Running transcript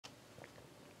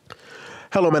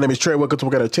Hello, my name is Trey. Welcome to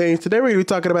We're Gonna Change. Today we're going to be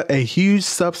talking about a huge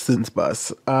substance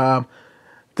bust. I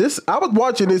was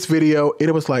watching this video and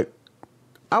it was like,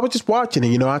 I was just watching it.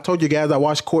 You know, I told you guys I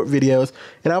watch court videos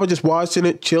and I was just watching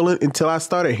it, chilling until I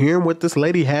started hearing what this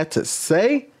lady had to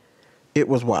say. It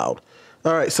was wild.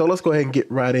 All right, so let's go ahead and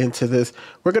get right into this.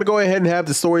 We're going to go ahead and have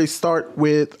the story start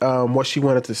with what she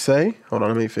wanted to say. Hold on,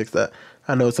 let me fix that.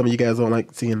 I know some of you guys don't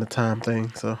like seeing the time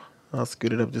thing, so I'll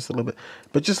scoot it up just a little bit.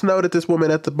 But just know that this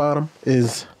woman at the bottom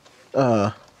is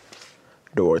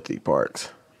Dorothy Parks.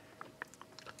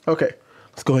 Okay,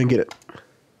 let's go ahead and get it.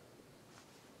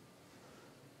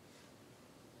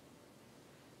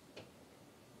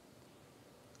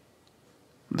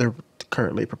 They're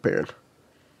currently prepared.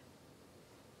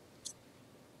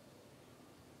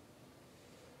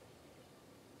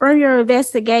 For your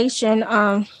investigation,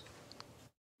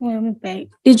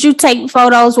 did you take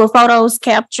photos? Were photos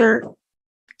captured?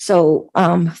 So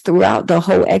throughout the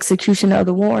whole execution of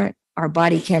the warrant, our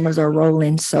body cameras are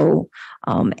rolling. So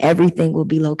everything will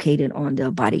be located on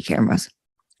the body cameras.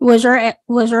 Was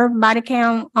your body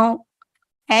cam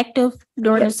active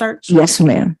during the search? Yes,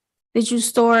 ma'am. Did you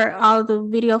store all the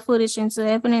video footage into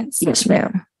evidence? Yes,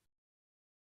 ma'am.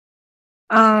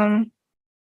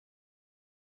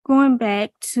 Going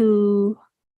back to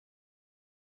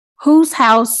whose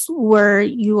house were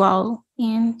you all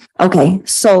in? Okay,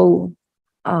 so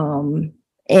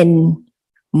in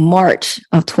March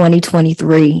of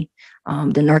 2023,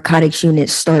 the narcotics unit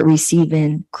start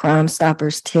receiving Crime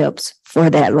Stoppers tips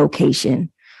for that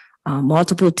location.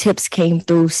 Multiple tips came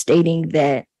through stating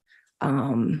that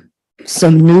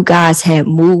some new guys had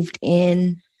moved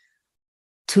in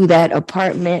to that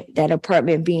apartment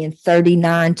being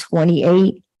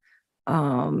 3928.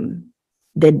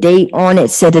 The date on it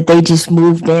said that they just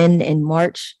moved in on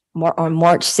March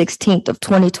 16th of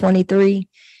 2023.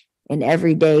 And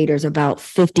every day there's about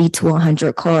 50 to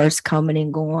 100 cars coming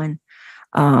and going.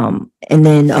 And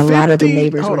then a lot of the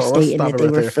neighbors were stating that they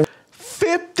were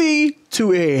 50 to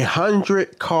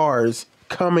 100 cars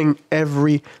coming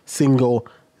every single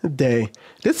day.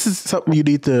 This is something you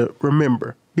need to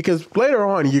remember, because later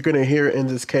on you're going to hear in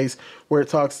this case where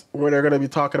they're going to be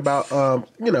talking about,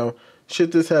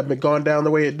 should this have been gone down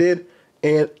the way it did?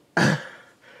 And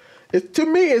to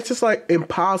me, it's just like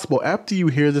impossible. After you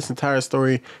hear this entire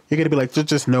story, you're going to be like, there's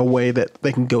just no way that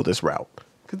they can go this route.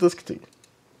 Let's continue.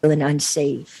 Feeling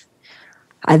unsafe.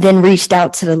 I then reached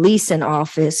out to the leasing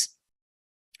office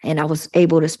and I was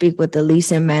able to speak with the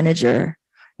leasing manager,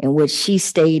 in which she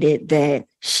stated that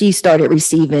she started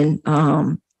receiving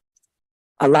a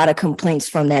lot of complaints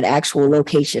from that actual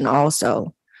location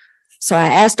also. So I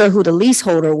asked her who the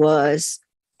leaseholder was,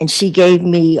 and she gave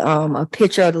me a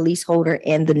picture of the leaseholder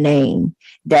and the name,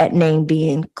 that name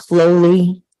being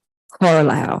Chloe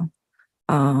Carlisle.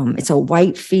 It's a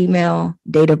white female,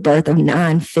 date of birth of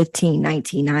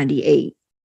 9/15/1998.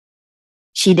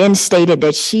 She then stated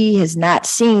that she has not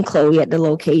seen Chloe at the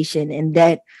location, and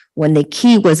that when the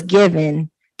key was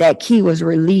given, that key was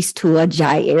released to a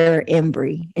Jair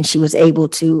Embry, and she was able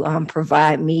to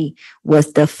provide me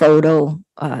with the photo,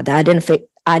 the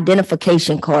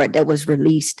identification card that was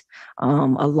released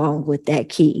along with that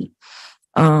key.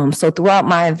 So throughout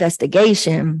my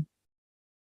investigation,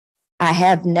 I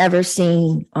have never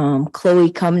seen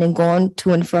Chloe coming and going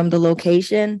to and from the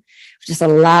location. Just a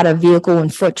lot of vehicle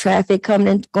and foot traffic coming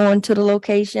and going to the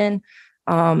location.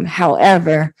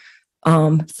 However,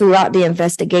 throughout the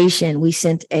investigation, we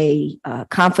sent a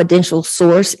confidential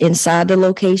source inside the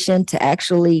location to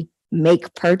actually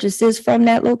make purchases from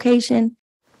that location.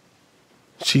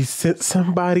 She sent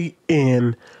somebody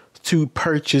in to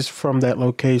purchase from that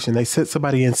location. They sent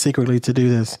somebody in secretly to do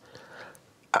this.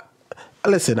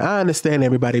 Listen, I understand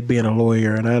everybody being a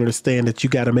lawyer, and I understand that you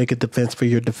got to make a defense for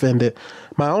your defendant.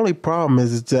 My only problem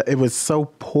is that it was so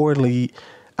poorly.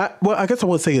 I guess I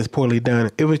won't say it's poorly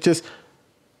done. It was just,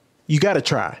 you got to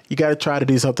try. You got to try to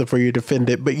do something for your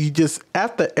defendant. But you just,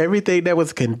 after everything that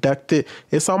was conducted,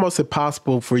 it's almost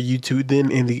impossible for you to then,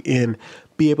 in the end,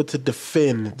 be able to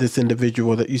defend this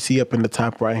individual that you see up in the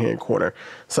top right-hand corner.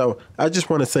 So I just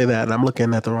want to say that, and I'm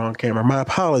looking at the wrong camera. My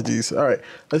apologies. All right,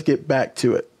 let's get back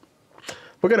to it.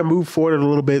 We're going to move forward a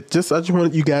little bit. I just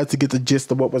wanted you guys to get the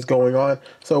gist of what was going on.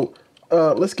 So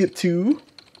let's get to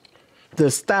the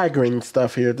staggering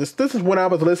stuff here. This is when I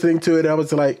was listening to it. I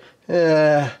was like,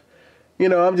 I'm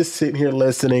just sitting here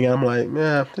listening. I'm like,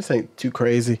 this ain't too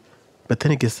crazy. But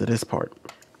then it gets to this part.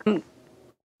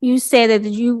 You said that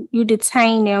you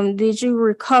detained them. Did you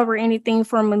recover anything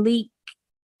from Malik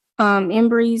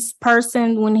Embry's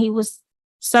person when he was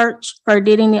search, or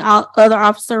did any other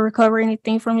officer recover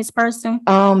anything from his person?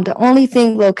 The only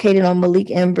thing located on Malik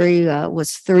Embry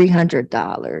was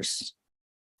 $300.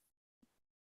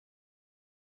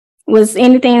 Was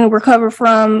anything recovered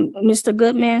from Mr.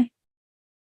 Goodman?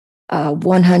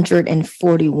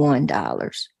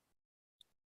 $141.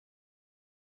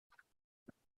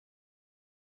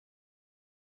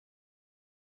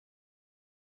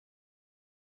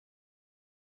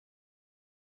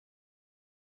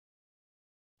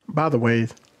 By the way,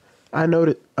 I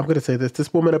noted, I'm going to say this.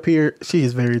 This woman up here, she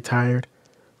is very tired.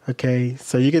 Okay.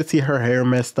 So you get to see her hair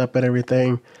messed up and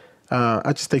everything.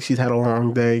 I just think she's had a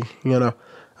long day, you know.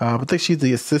 I think she's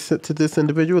the assistant to this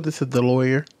individual. This is the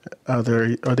lawyer, or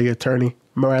the attorney,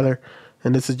 rather.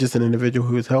 And this is just an individual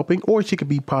who is helping. Or she could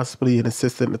be possibly an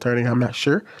assistant attorney. I'm not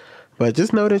sure. But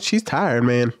just know that she's tired,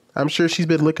 man. I'm sure she's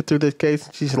been looking through this case.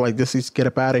 She's like, just get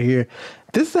up out of here.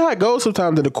 This is how it goes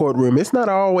sometimes in the courtroom. It's not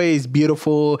always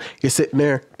beautiful. You're sitting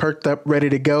there perked up, ready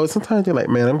to go. Sometimes you're like,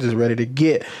 man, I'm just ready to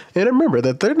get. And remember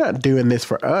that they're not doing this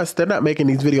for us. They're not making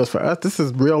these videos for us. This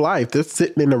is real life. They're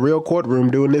sitting in the real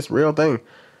courtroom doing this real thing.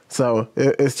 So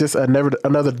it's just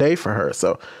another day for her.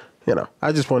 So, you know,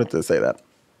 I just wanted to say that.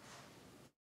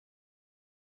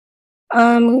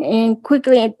 And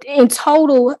quickly, in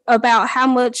total, about how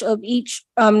much of each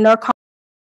narcotic?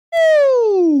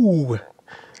 Ooh.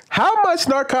 How much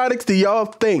narcotics do y'all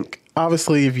think?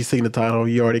 Obviously, if you've seen the title,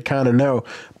 you already kind of know,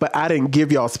 but I didn't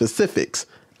give y'all specifics.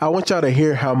 I want y'all to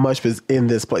hear how much was in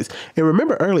this place. And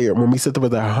remember earlier when we said there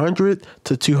was 100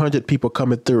 to 200 people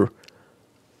coming through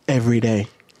every day.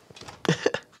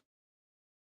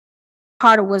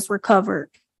 Carter was recovered.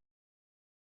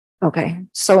 Okay.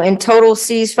 So in total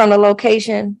seized from the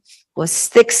location was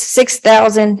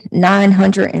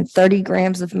 6,930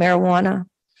 grams of marijuana,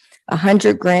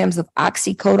 100 grams of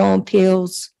oxycodone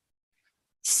pills,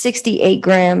 68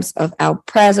 grams of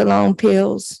alprazolam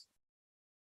pills,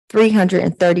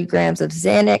 330 grams of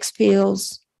Xanax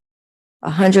pills,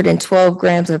 112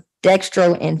 grams of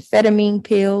dextroamphetamine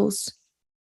pills,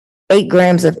 8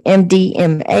 grams of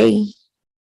MDMA,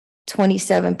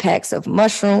 27 packs of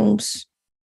mushrooms,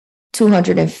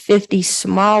 250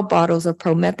 small bottles of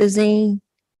promethazine,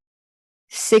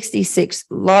 66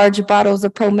 large bottles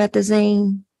of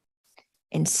promethazine,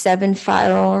 and 7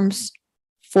 firearms,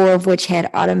 4 of which had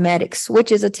automatic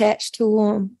switches attached to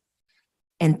them,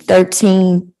 and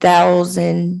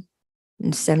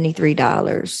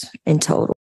 $13,073 in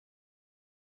total.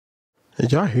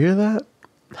 Did y'all hear that?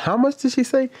 How much did she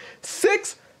say?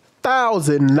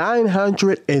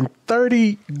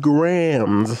 6,930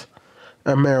 grams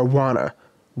of marijuana,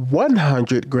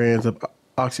 100 grams of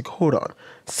oxycodone,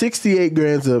 68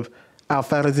 grams of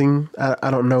alpharazine.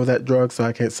 I don't know that drug, so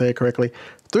I can't say it correctly.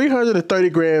 330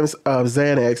 grams of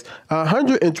Xanax,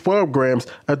 112 grams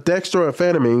of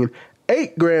dextroamphetamine,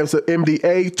 8 grams of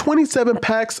MDA, 27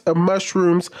 packs of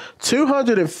mushrooms,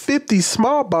 250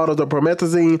 small bottles of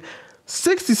promethazine,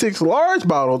 66 large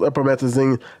bottles of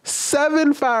promethazine,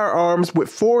 7 firearms with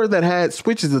 4 that had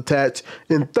switches attached,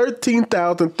 and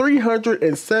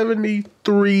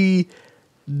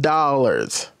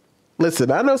 $13,373.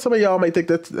 Listen, I know some of y'all may think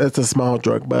that's a small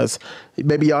drug bust.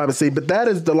 Maybe y'all haven't seen, but that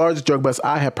is the largest drug bust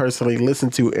I have personally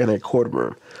listened to in a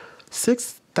courtroom.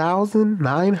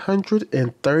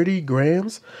 6,930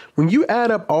 grams. When you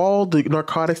add up all the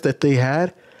narcotics that they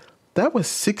had, that was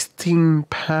 16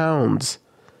 pounds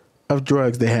of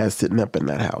drugs they had sitting up in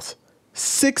that house.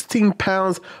 16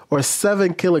 pounds or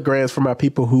 7 kilograms for my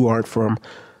people who aren't from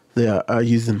the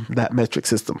using that metric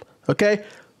system. Okay,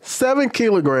 7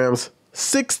 kilograms,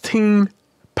 16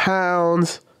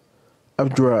 pounds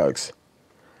of drugs.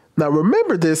 Now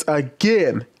remember this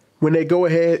again when they go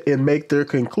ahead and make their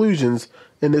conclusions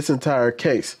in this entire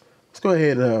case. Let's go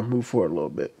ahead and move forward a little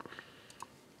bit.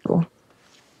 Cool.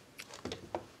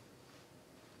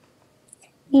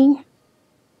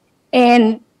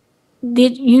 And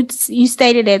did you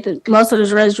stated that most of the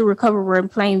drugs you recovered were in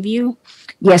plain view?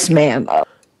 Yes, ma'am. A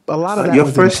lot of that Your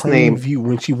was first in plain name. view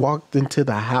when she walked into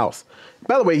the house.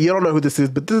 By the way, you don't know who this is,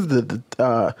 but this is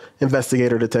the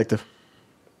investigator detective.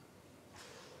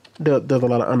 Does a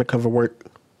lot of undercover work.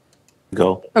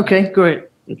 Go. Okay, go ahead.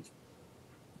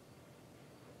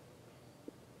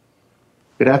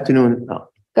 Good afternoon.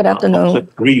 Good afternoon. Officer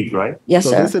Reed, right? Yes,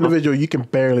 So sir. this individual, you can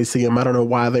barely see him. I don't know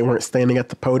why they weren't standing at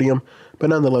the podium, but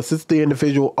nonetheless, it's the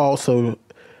individual also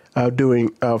doing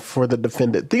for the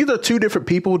defendant. These are 2 different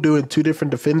people doing 2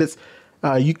 different defendants.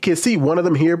 You can see one of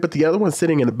them here, but the other one's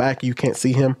sitting in the back. You can't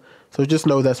see him. So just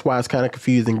know that's why it's kind of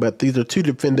confusing. But these are 2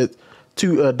 defendants,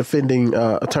 2 defending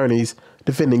attorneys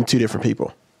defending 2 different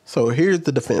people. So here's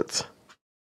the defense.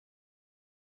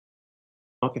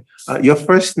 Okay. Your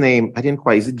first name, I didn't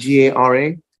quite, is it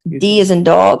G-A-R-A? D is in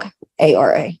dog,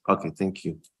 A-R-A. Okay, thank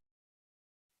you.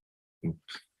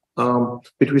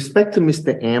 With respect to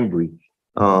Mr. Ambry,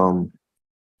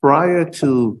 prior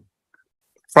to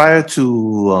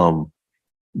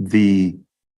the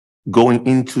going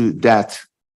into that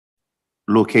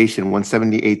location,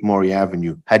 178 Maury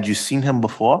Avenue, had you seen him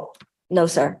before? No,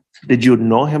 sir. Did you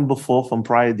know him before from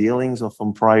prior dealings or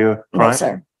from prior No, crime?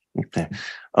 sir. Okay.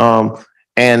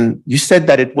 And you said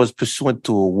that it was pursuant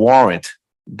to a warrant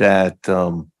that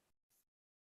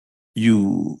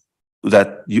you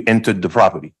entered the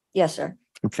property. Yes, sir.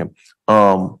 Okay.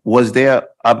 Was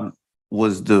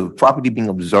the property being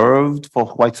observed for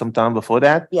quite some time before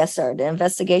that? Yes, sir. The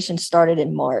investigation started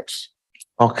in March.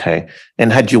 Okay.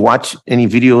 And had you watched any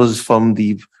videos from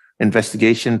the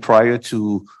investigation prior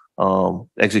to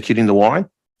executing the warrant?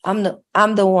 I'm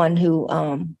the one who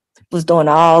was doing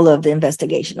all of the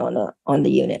investigation on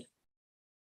the unit.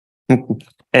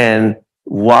 And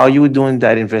while you were doing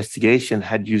that investigation,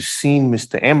 had you seen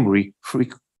Mr. Embry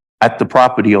at the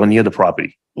property or near the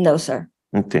property? No, sir.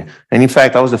 Okay. And in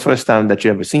fact, that was the first time that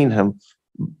you ever seen him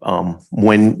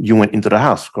when you went into the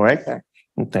house, correct? Sir.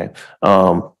 Okay.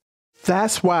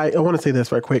 That's why I want to say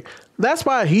this right quick. That's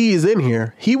why he is in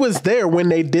here. He was there when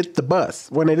they did the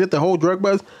bust, when they did the whole drug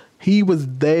bust. He was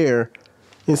there,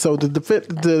 and so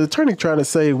the attorney trying to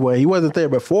say, well, he wasn't there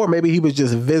before. Maybe he was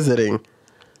just visiting.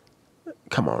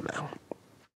 Come on now.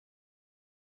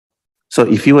 So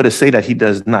if you were to say that he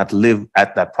does not live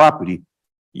at that property,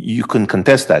 you couldn't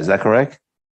contest that. Is that correct?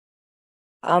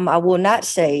 I will not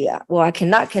say, well, I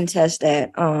cannot contest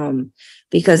that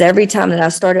because every time that I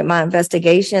started my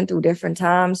investigation through different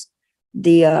times,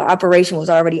 the operation was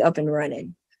already up and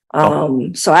running.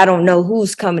 So I don't know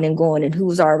who's coming and going and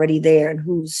who's already there and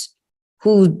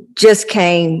who just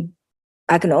came.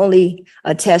 I can only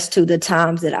attest to the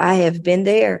times that I have been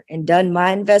there and done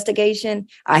my investigation.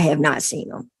 I have not seen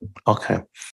them. Okay.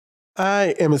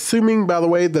 I am assuming, by the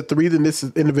way, that the reason this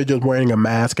individual is wearing a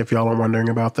mask, if y'all are wondering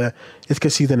about that, is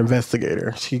because she's an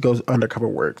investigator. She goes undercover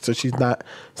work. So she's not.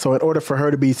 So in order for her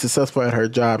to be successful at her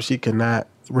job, she cannot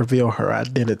reveal her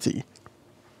identity.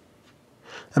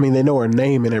 I mean, they know her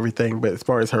name and everything, but as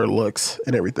far as her looks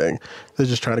and everything, they're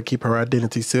just trying to keep her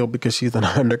identity sealed because she's an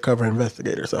undercover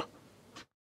investigator. So.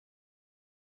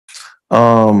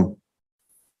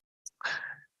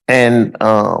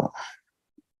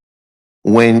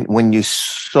 When you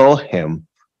saw him,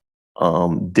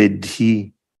 did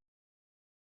he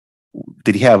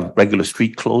have regular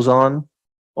street clothes on,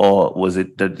 or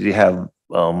did he have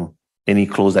any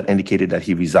clothes that indicated that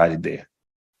he resided there?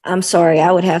 I'm sorry,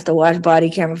 I would have to watch body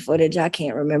camera footage. I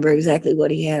can't remember exactly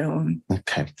what he had on.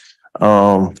 Okay.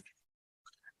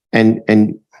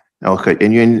 Okay,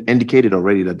 and you indicated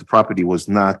already that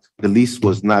the lease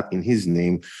was not in his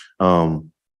name.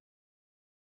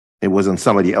 It was on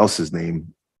somebody else's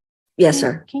name. Yes,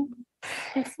 sir.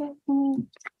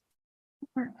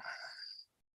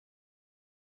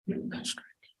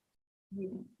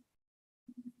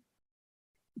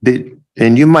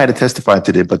 And you might have testified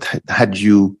to it, but had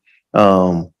you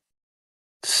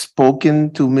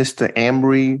spoken to Mr.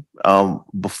 Ambry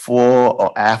before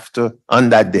or after on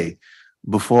that day,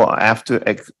 before or after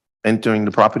entering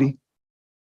the property?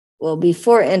 Well,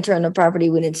 before entering the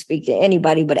property, we didn't speak to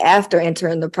anybody, but after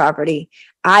entering the property,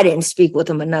 I didn't speak with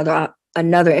him.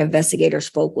 Another investigator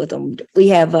spoke with him. We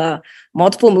have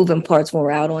multiple moving parts when we're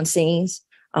out on scenes.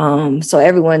 So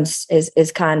everyone's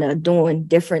is kind of doing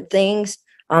different things.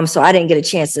 So I didn't get a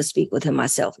chance to speak with him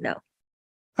myself, no.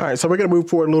 All right, so we're going to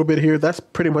move forward a little bit here. That's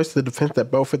pretty much the defense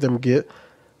that both of them get.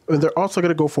 And they're also going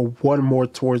to go for one more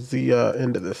towards the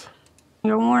end of this.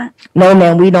 Your warrant? No,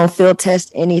 ma'am, we don't field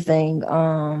test anything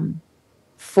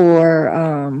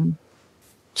for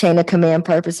chain of command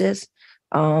purposes.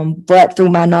 But through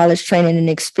my knowledge, training, and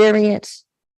experience,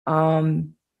 the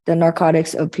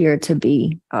narcotics appear to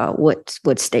be what's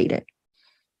stated.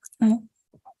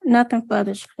 Nothing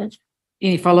further, Judge.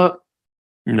 Any follow-up?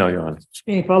 No, Your Honor.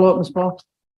 Any follow-up, Ms. Paul?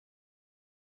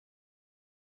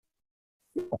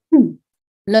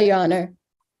 No, Your Honor.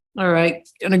 All right,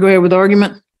 gonna go ahead with the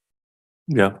argument.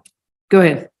 Yeah. Go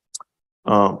ahead.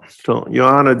 So, Your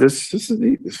Honor, these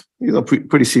are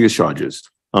pretty serious charges.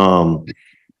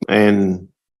 And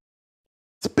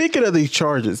Speaking of these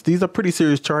charges, these are pretty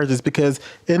serious charges because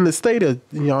in the state of,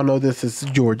 y'all know this is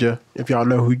Georgia. If y'all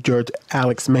know who Judge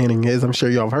Alex Manning is, I'm sure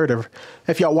y'all have heard of her.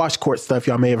 If y'all watch court stuff,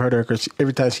 y'all may have heard of her because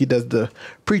every time she does the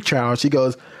pre-trial, she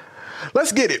goes,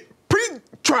 "Let's get it,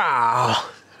 pre-trial."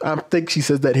 I think she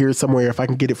says that here somewhere. If I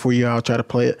can get it for you, I'll try to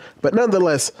play it. But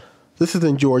nonetheless, This is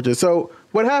in Georgia. So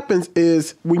what happens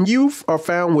is when you are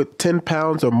found with 10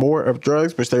 pounds or more of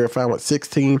drugs, which they were found with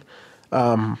 16,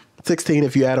 16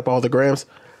 if you add up all the grams,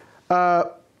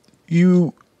 it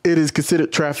is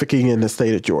considered trafficking in the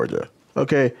state of Georgia.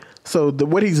 Okay, so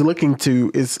what he's looking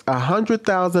to is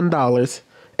 $100,000,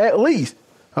 at least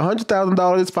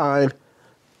 $100,000 fine,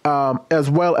 as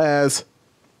well as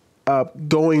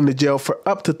going to jail for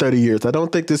up to 30 years. I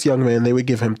don't think this young man, they would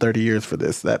give him 30 years for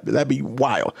this. That'd be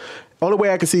wild. Only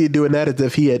way I can see you doing that is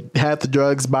if he had the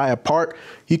drugs by a park.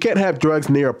 You can't have drugs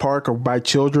near a park or by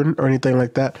children or anything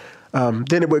like that.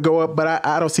 Then it would go up, but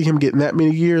I don't see him getting that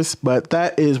many years. But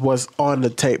that is what's on the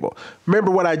table.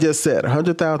 Remember what I just said,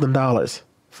 $100,000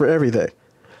 for everything.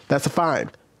 That's a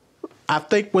fine. I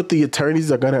think what the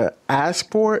attorneys are going to ask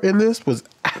for in this was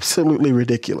absolutely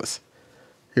ridiculous.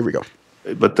 Here we go.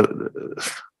 But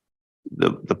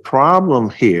the problem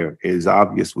here is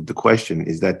obvious with the question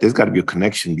is that there's got to be a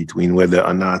connection between whether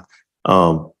or not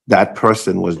that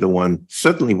person was the one,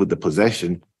 certainly with the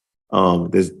possession.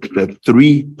 There's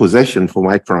 3 possession for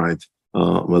my client,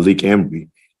 Malik Embry.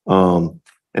 And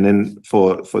then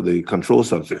for the control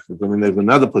substance, I mean, there's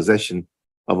another possession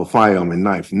of a firearm and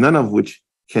knife, none of which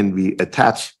can be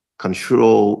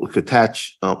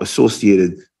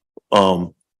associated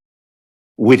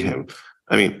with him.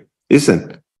 I mean,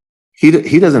 listen,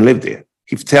 he doesn't live there.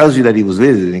 He tells you that he was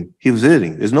visiting. He was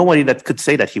visiting. There's nobody that could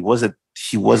say that he wasn't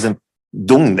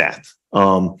doing that.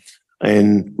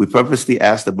 And we purposely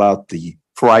asked about the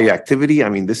prior activity. I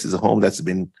mean, this is a home that's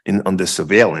been under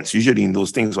surveillance. Usually in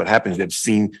those things, what happens, they've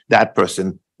seen that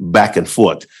person back and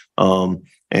forth.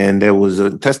 And there was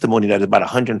a testimony that about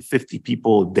 150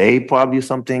 people a day, probably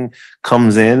something,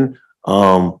 comes in.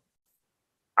 I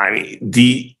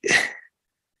mean,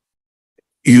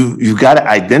 you got to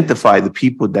identify the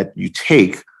people that you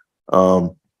take,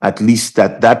 at least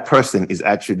that person is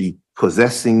actually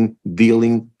possessing,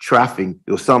 dealing, trafficking,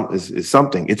 or is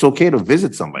something. It's okay to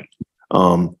visit somebody,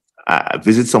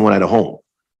 visit someone at a home,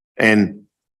 and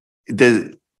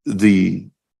I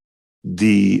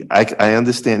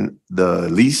understand the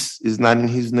lease is not in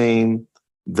his name.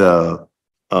 There's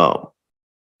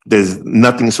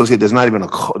nothing associated. There's not even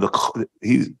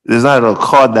there's not a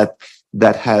card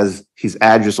that has his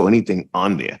address or anything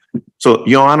on there. So,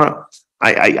 Your Honor,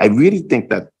 I really think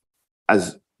that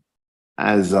as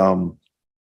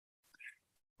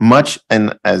much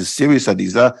and as serious as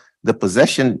these are, the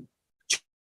possession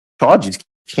charges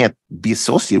can't be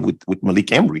associated with Malik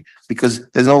Embry because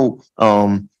there's no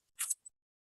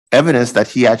evidence that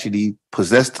he actually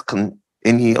possessed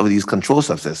any of these controlled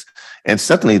substances, and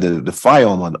certainly the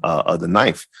firearm or the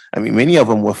knife. I mean, many of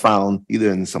them were found either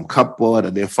in some cupboard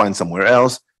or they're found somewhere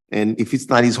else. And if it's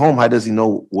not his home, how does he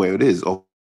know where it is or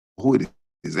who it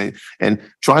is? And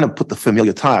trying to put the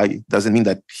familiar tie doesn't mean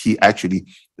that he actually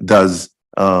did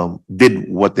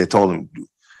what they told him to do.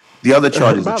 The other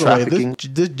charges of trafficking.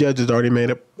 This judge has already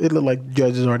made up. It looked like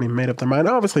judges already made up their mind.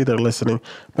 Obviously, they're listening,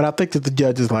 but I think that the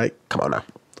judge is like, "Come on now,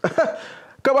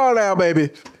 come on now,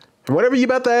 baby." Whatever you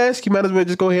about to ask, you might as well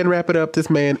just go ahead and wrap it up. This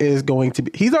man is going to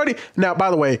be, he's already, now, by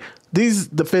the way, these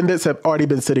defendants have already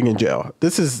been sitting in jail.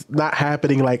 This is not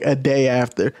happening like a day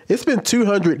after. It's been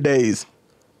 200 days.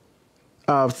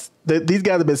 These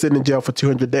guys have been sitting in jail for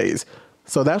 200 days.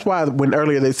 So that's why when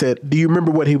earlier they said, do you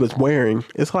remember what he was wearing?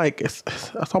 It's like, it's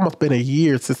almost been a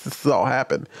year since this all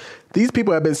happened. These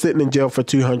people have been sitting in jail for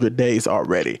 200 days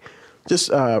already.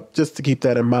 Just to keep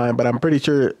that in mind, but I'm pretty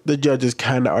sure the judges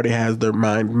kind of already has their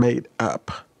mind made up.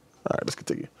 All right, let's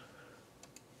continue.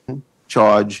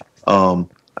 Charge. I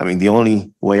mean, the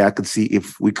only way I could see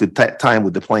if we could time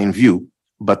with the plain view,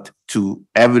 but to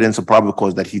evidence a probable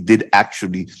cause that he did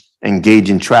actually engage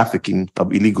in trafficking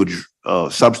of illegal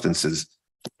substances,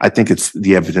 I think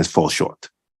the evidence falls short.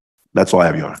 That's all I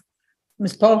have, Your Honor.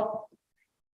 Ms. Paul?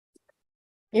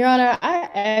 Your Honor, I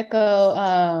echo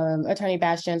Attorney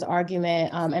Bastian's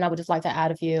argument, and I would just like to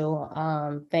add a few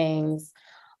things.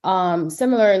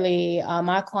 Similarly,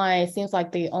 my client seems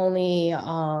like the only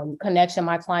connection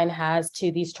my client has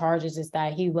to these charges is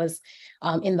that he was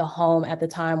in the home at the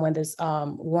time when this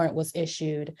warrant was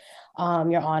issued,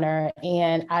 Your Honor.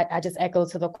 And I just echo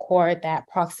to the court that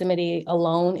proximity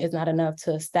alone is not enough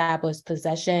to establish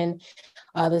possession.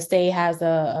 The state has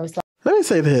Let me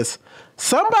say this.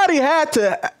 Somebody had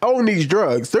to own these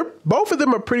drugs. Both of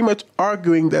them are pretty much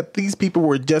arguing that these people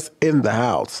were just in the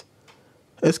house.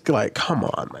 It's like, come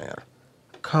on, man.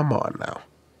 Come on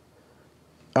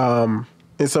now.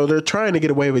 And so they're trying to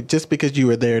get away with just because you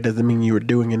were there doesn't mean you were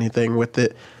doing anything with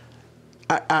it.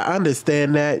 I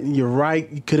understand that. You're right.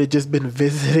 You could have just been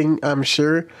visiting, I'm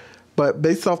sure. But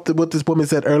based off what this woman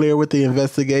said earlier with the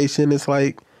investigation, it's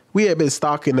like, We had been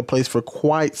stalking the place for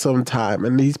quite some time,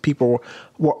 and these people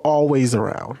were always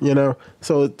around, you know?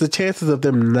 So the chances of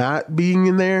them not being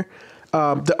in there,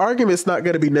 the argument's not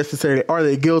going to be necessarily, are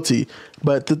they guilty?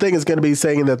 But the thing is going to be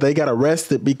saying that they got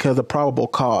arrested because of probable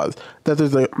cause, that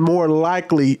there's a more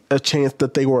likely a chance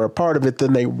that they were a part of it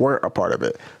than they weren't a part of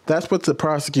it. That's what the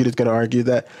prosecutor's going to argue,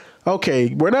 that,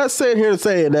 okay, we're not sitting here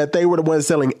saying that they were the ones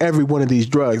selling every one of these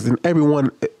drugs and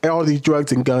all these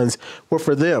drugs and guns were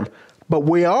for them. But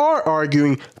we are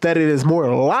arguing that it is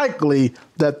more likely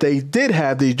that they did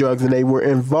have these drugs and they were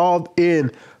involved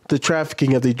in the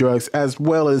trafficking of these drugs as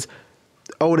well as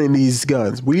owning these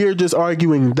guns. We are just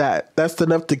arguing that. That's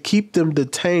enough to keep them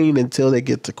detained until they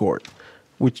get to court,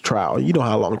 which trial. You know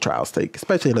how long trials take,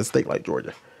 especially in a state like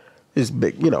Georgia. It's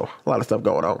big, a lot of stuff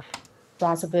going on.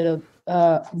 Responsibility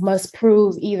must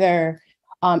prove either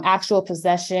actual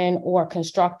possession or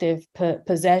constructive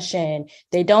possession.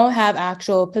 They don't have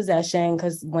actual possession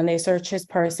because when they search his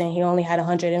person, he only had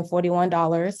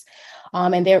 $141.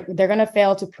 And they're going to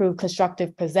fail to prove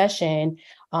constructive possession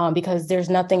because there's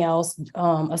nothing else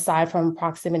aside from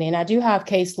proximity. And I do have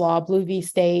case law, Blue v.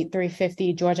 State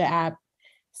 350 Georgia App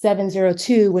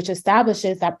 702, which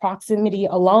establishes that proximity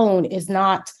alone is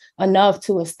not enough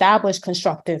to establish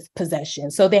constructive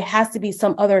possession. So there has to be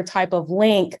some other type of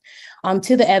link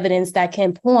to the evidence that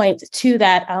can point to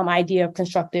that idea of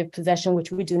constructive possession,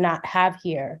 which we do not have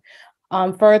here.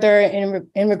 Further,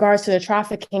 in regards to the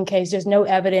trafficking case, there's no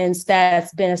evidence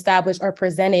that's been established or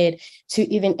presented to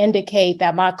even indicate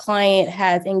that my client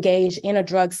has engaged in a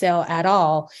drug sale at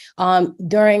all.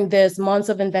 During this months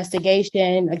of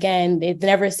investigation, again, they've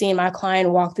never seen my client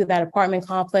walk through that apartment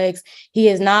complex. He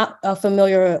is not a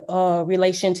familiar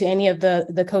relation to any of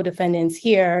the co-defendants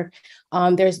here.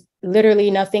 There's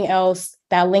literally nothing else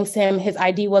that links him. His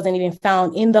ID wasn't even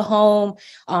found in the home.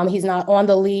 He's not on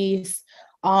the lease.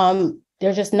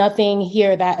 There's just nothing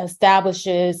here that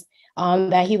establishes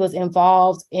that he was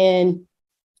involved in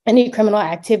any criminal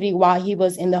activity while he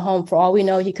was in the home. For all we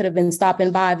know, he could have been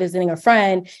stopping by, visiting a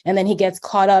friend, and then he gets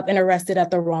caught up and arrested at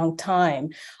the wrong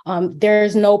time.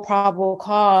 There's no probable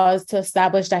cause to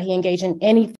establish that he engaged in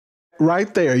any.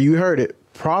 Right there, you heard it.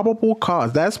 Probable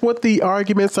cause. That's what the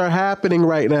arguments are happening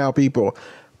right now, people.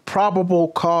 Probable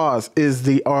cause is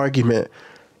the argument.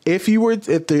 If you were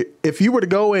to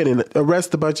go in and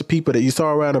arrest a bunch of people that you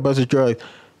saw around a bunch of drugs,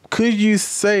 could you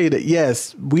say that,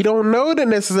 yes, we don't know that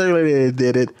necessarily they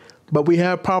did it, but we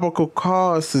have probable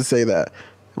cause to say that?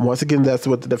 And once again, that's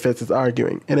what the defense is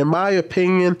arguing. And in my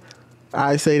opinion,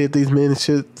 I say that these men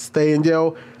should stay in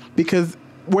jail because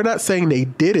we're not saying they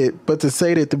did it, but to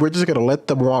say that we're just going to let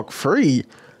them walk free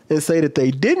and say that they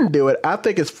didn't do it, I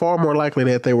think it's far more likely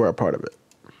that they were a part of it.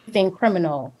 Thing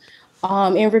criminal.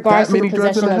 In regards to the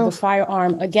possession of the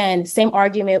firearm, again, same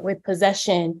argument with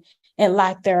possession and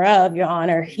lack thereof, Your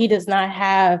Honor. He does not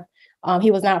have,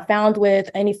 he was not found with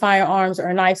any firearms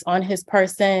or knives on his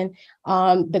person.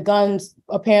 The guns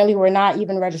apparently were not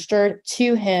even registered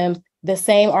to him. The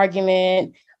same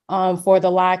argument for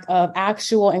the lack of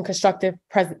actual or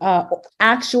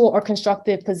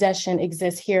constructive possession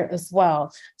exists here as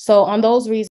well. So on those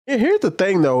reasons. Here's the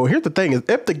thing, though. Here's the thing is,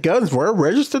 if the guns were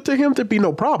registered to him, there'd be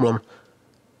no problem.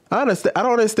 I don't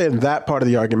understand that part of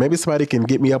the argument. Maybe somebody can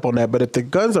get me up on that. But if the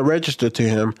guns are registered to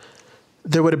him,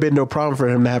 there would have been no problem for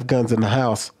him to have guns in the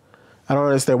house. I don't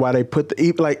understand why they put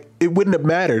it wouldn't have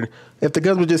mattered if the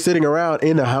guns were just sitting around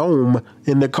in the home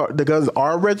and the guns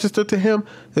are registered to him.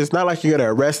 It's not like you're going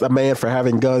to arrest a man for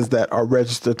having guns that are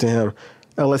registered to him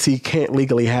unless he can't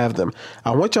legally have them.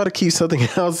 I want y'all to keep something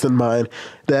else in mind,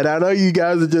 that I know you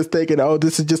guys are just thinking, oh,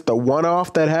 this is just a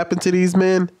one-off that happened to these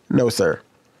men. No, sir.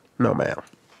 No, ma'am.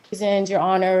 Your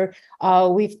Honor,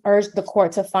 we've urged the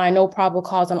court to find no probable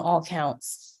cause on all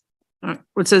counts. All right.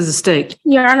 What says the state?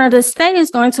 Your Honor, the state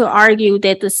is going to argue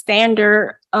that the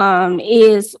standard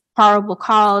is probable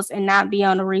cause and not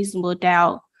beyond a reasonable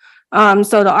doubt.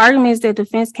 So the arguments that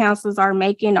defense counsels are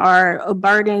making are a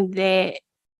burden that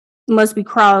must be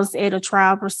crossed at a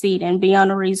trial proceeding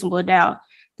beyond a reasonable doubt.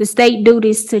 The state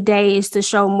duties today is to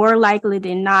show more likely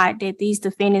than not that these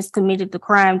defendants committed the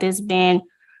crime that's been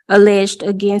alleged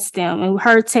against them. And we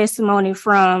heard testimony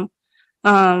from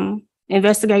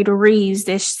Investigator Reeves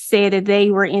that said that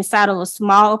they were inside of a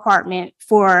small apartment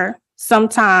for some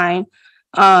time,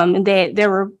 and that there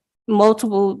were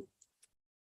multiple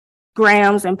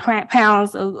grams and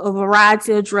pounds of a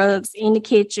variety of drugs in the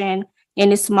kitchen in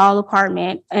this small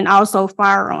apartment, and also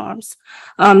firearms.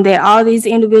 That all these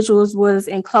individuals was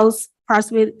in close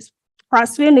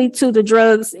proximity to the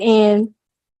drugs and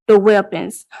the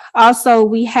weapons. Also,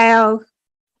 we have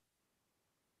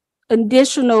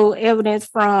additional evidence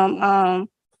from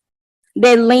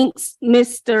that links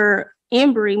Mr.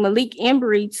 Malik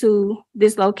Embry to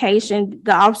this location.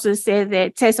 The officer said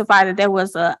that testified that there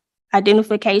was a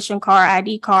identification card,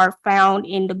 ID card found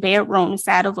in the bedroom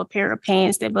inside of a pair of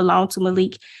pants that belonged to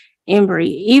Malik Embry,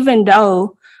 even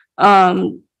though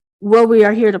what we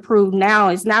are here to prove now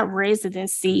is not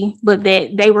residency, but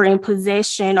that they were in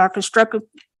possession or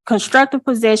constructive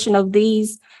possession of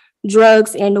these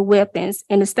drugs and the weapons.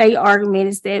 And the state argument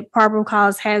is that probable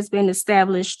cause has been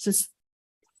established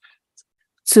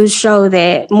to show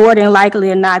that more than likely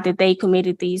or not that they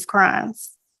committed these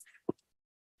crimes.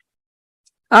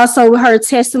 Also, we heard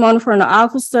testimony from the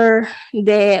officer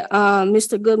that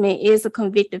Mr. Goodman is a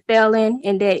convicted felon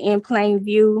and that in plain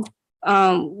view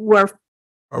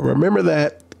remember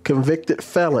that, convicted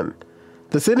felon.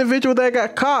 This individual that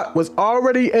got caught was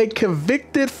already a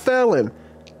convicted felon.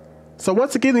 So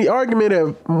once again, the argument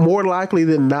of more likely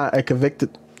than not a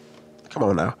convicted, come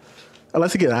on now.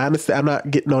 Unless again, I understand, I'm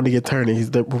not getting on the attorneys.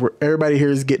 Everybody here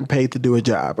is getting paid to do a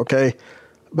job, okay?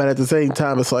 But at the same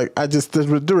time, it's like,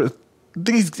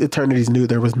 these attorneys knew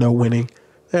there was no winning.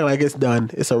 They're like, it's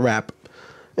done. It's a wrap.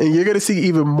 And you're going to see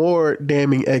even more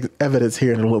damning evidence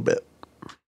here in a little bit.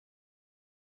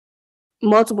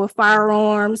 Multiple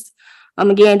firearms.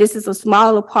 Again, this is a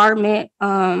small apartment.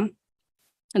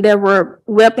 There were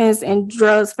weapons and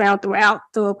drugs found throughout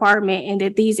the apartment, and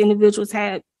that these individuals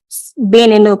had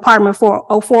been in the apartment for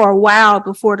a while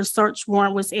before the search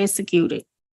warrant was executed.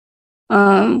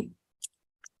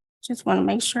 Just want to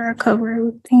make sure I cover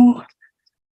everything.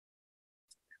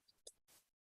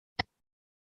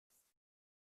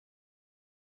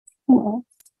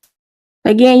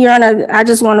 Again, Your Honor, I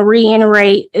just want to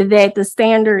reiterate that the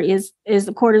standard is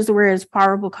the court is aware is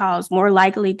probable cause, more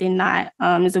likely than not.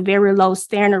 It's a very low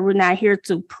standard. We're not here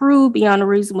to prove beyond a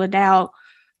reasonable doubt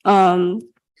the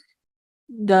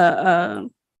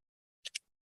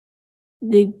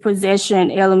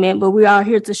possession element, but we are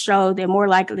here to show that more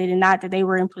likely than not that they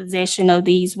were in possession of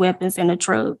these weapons and the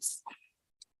drugs.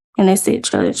 And that's it,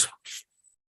 Judge.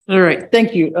 All right.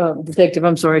 Thank you, Detective.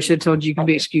 I'm sorry. I should have told you you can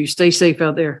be excused. Stay safe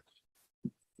out there.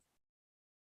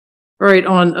 All right.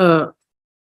 On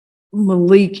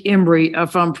Malik Embry, I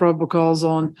found probable cause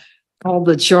on all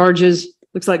the charges.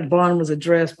 Looks like bond was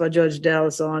addressed by Judge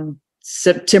Dallas on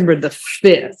September the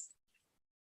 5th.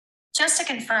 Just to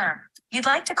confirm, you'd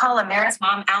like to call Amara's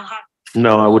mom Alha?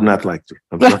 No, I would not like to.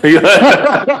 I'm sorry.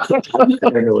 I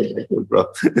don't know what that is, bro.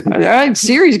 All right.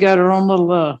 Siri's got her own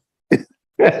little,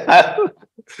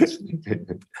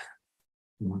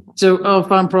 so I'll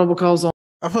find probable cause on.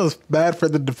 I feel bad for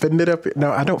the defendant up here.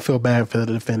 No, I don't feel bad for the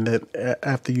defendant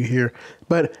after you hear.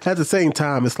 But at the same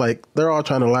time, it's like they're all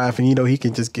trying to laugh, and he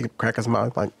can just crack his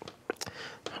mouth like,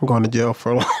 I'm going to jail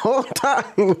for a long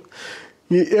time.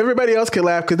 Everybody else can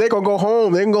laugh because they're going to go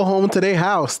home. They can go home to their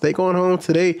house. They going home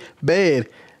to their bed.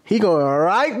 He going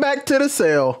right back to the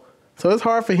cell. So it's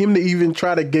hard for him to even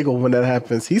try to giggle when that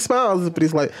happens. He smiles, but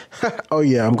he's like, oh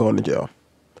yeah, I'm going to jail.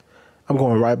 I'm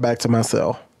going right back to my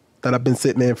cell that I've been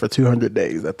sitting in for 200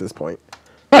 days at this point.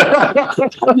 I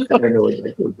don't know what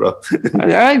that is, bro. All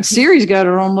right. Siri's got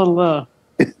her own little,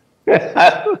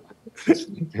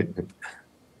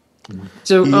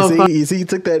 so you see, you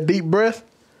took that deep breath?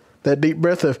 That deep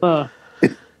breath of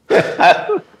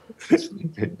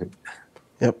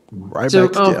yep, right so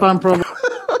back to jail. find probable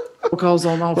cause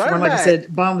on all four. Like I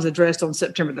said, bond was addressed on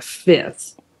September the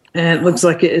 5th, and it looks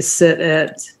like it is set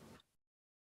at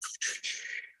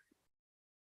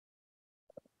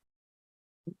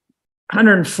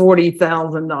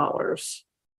 $140,000.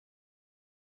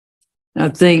 I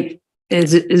think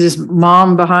is this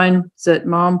mom behind? Is that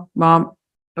mom? Mom.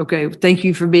 Okay. Thank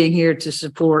you for being here to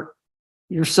support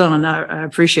your son. I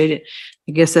appreciate it.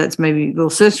 I guess that's maybe little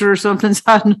sister or something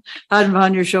hiding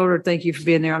behind your shoulder. Thank you for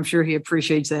being there. I'm sure he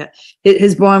appreciates that.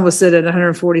 His bond was set at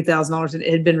 $140,000 and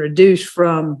it had been reduced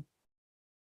from,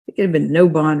 it had been no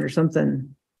bond or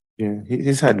something. Yeah,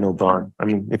 he's had no bond. I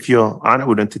mean, if Your Honor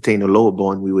would entertain a lower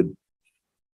bond, we would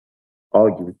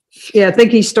argue. Yeah, I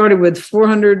think he started with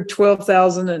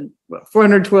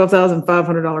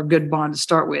 $412,500 good bond to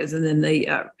start with, and then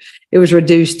it was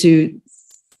reduced to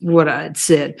what I had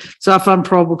said. So I found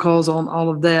probable cause on all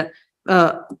of that.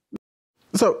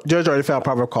 So Judge already found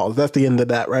probable cause. That's the end of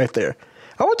that right there.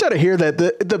 I want y'all to hear that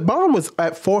the bond was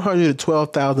at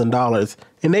 $412,000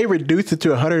 and they reduced it to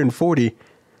 $140,000.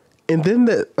 And then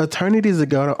the attorneys are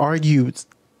going to argue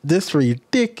this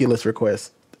ridiculous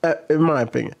request, in my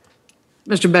opinion.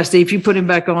 Mr. Basti, if you put him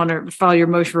back on or file your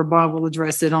motion for bond, we'll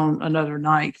address it on another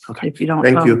night. Okay. If you don't.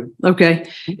 Thank you. Okay.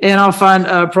 And I'll find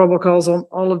probable cause on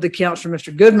all of the counts for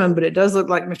Mr. Goodman, but it does look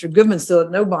like Mr. Goodman's still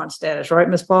at no bond status, right,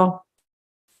 Ms. Paul?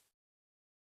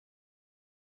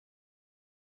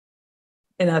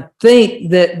 And I think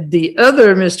that the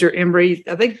other Mr. Embry,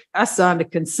 I think I signed a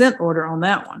consent order on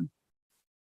that one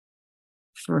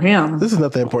for him. This is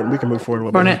not that important. We can move forward a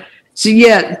little bit. Barnett. So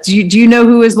yeah, do you know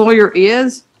who his lawyer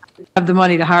is? Have the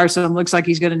money to hire someone. Looks like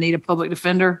he's going to need a public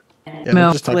defender. Yeah,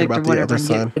 we're just talking about the other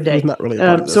son. He's not really a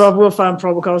part of this. So I will find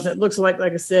probable cause. It looks like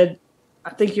I said, I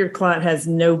think your client has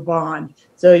no bond.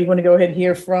 So you want to go ahead and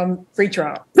hear from free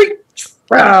trial. Free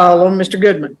trial on Mr.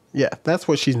 Goodman. Yeah, that's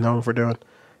what she's known for doing.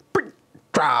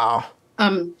 Trial.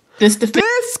 This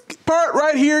part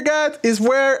right here, guys, is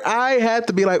where I had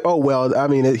to be like, oh, well, I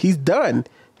mean, he's done.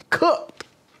 Cooked.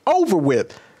 Over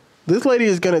with. This lady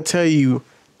is going to tell you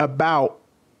about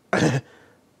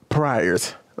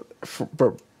priors.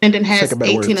 Defendant has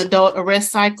 18 adult arrest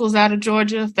cycles out of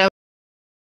Georgia.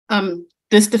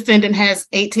 This defendant has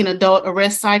 18 adult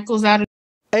arrest cycles out of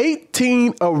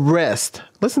 18 arrest.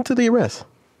 Listen to the arrest.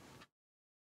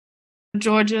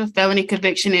 Georgia, felony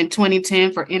conviction in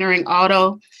 2010 for entering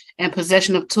auto and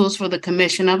possession of tools for the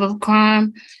commission of a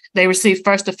crime. They received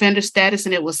first offender status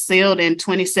and it was sealed in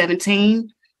 2017.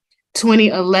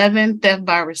 2011, theft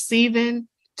by receiving.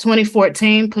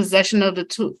 2014, possession of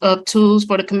tools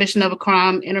for the commission of a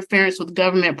crime, interference with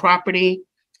government property,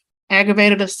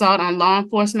 aggravated assault on law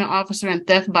enforcement officer, and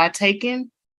theft by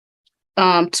taking.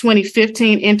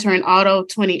 2015, entering auto.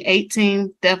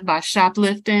 2018, theft by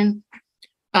shoplifting.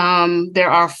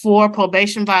 There are 4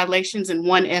 probation violations and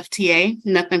 1 FTA.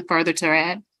 Nothing further to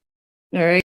add. All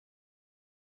right.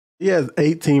 He has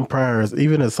 18 priors,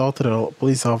 even assaulted a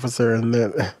police officer, and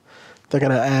they're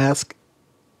going to ask,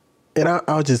 and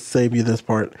I'll just save you this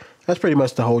part. That's pretty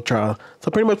much the whole trial.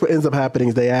 So pretty much what ends up happening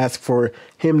is they ask for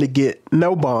him to get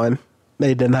no bond.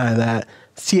 They deny that.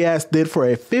 She did for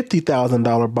a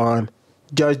 $50,000 bond.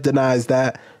 Judge denies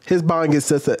that. His bond gets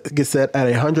set at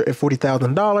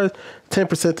 $140,000,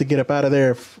 10% to get up out of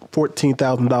there,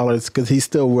 $14,000 because he's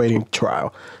still waiting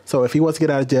trial. So if he wants to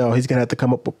get out of jail, he's going to have to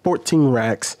come up with 14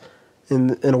 racks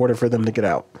in order for them to get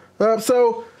out.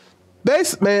 So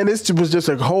this was just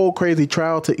a whole crazy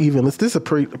trial to even. This is a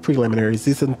preliminaries.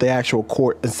 This isn't the actual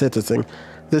court and sentencing.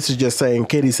 This is just saying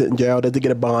Katie's sitting in jail, did they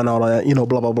get a bond, all of that,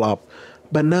 blah, blah, blah.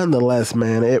 But nonetheless,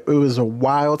 man, it was a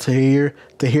while to hear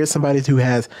somebody who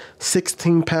has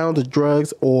 16 pounds of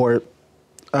drugs or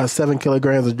 7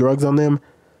 kilograms of drugs on them,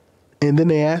 and then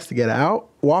they ask to get out,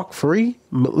 walk free,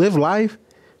 live life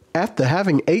after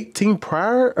having 18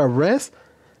 prior arrests,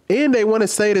 and they want to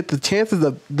say that the chances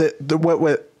of what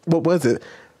was it?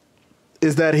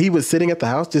 Is that he was sitting at the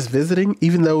house just visiting,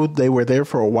 even though they were there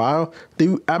for a while?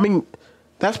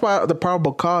 That's why the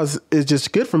probable cause is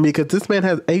just good for me, because this man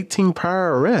has 18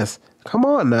 prior arrests. Come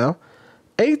on now.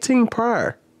 18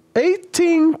 prior.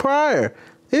 18 prior.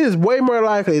 It is way more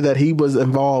likely that he was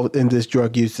involved in this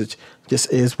drug usage.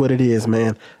 Just is what it is,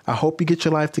 man. I hope you get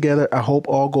your life together. I hope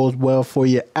all goes well for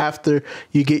you after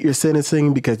you get your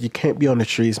sentencing, because you can't be on the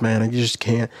streets, man. You just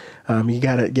can't. You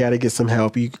gotta get some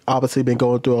help. You obviously been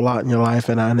going through a lot in your life,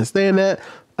 and I understand that.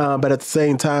 But at the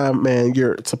same time, man,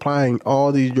 you're supplying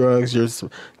all these drugs. You're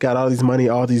got all these money,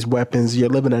 all these weapons. You're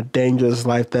living a dangerous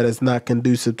life that is not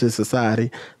conducive to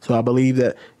society. So I believe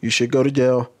that you should go to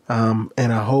jail. And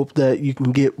I hope that you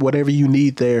can get whatever you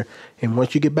need there. And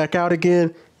once you get back out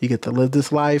again, you get to live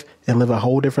this life and live a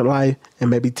whole different life,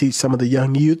 and maybe teach some of the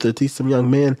young youth or teach some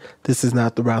young men this is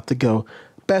not the route to go.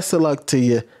 Best of luck to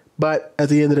you. But at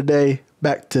the end of the day,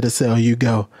 back to the cell you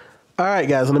go. All right,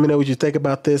 guys, let me know what you think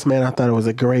about this, man. I thought it was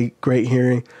a great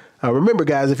hearing. Remember,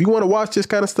 guys, if you want to watch this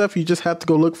kind of stuff, you just have to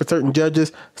go look for certain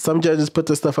judges. Some judges put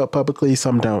this stuff up publicly,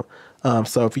 some don't.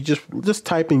 So if you just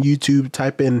type in YouTube,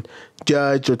 type in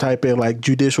judge, or type in like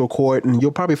judicial court, and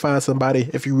you'll probably find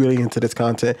somebody if you're really into this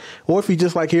content. Or if you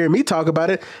just like hearing me talk about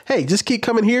it, hey, just keep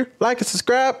coming here, like and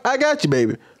subscribe. I got you,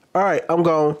 baby. All right, I'm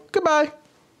gone. Goodbye.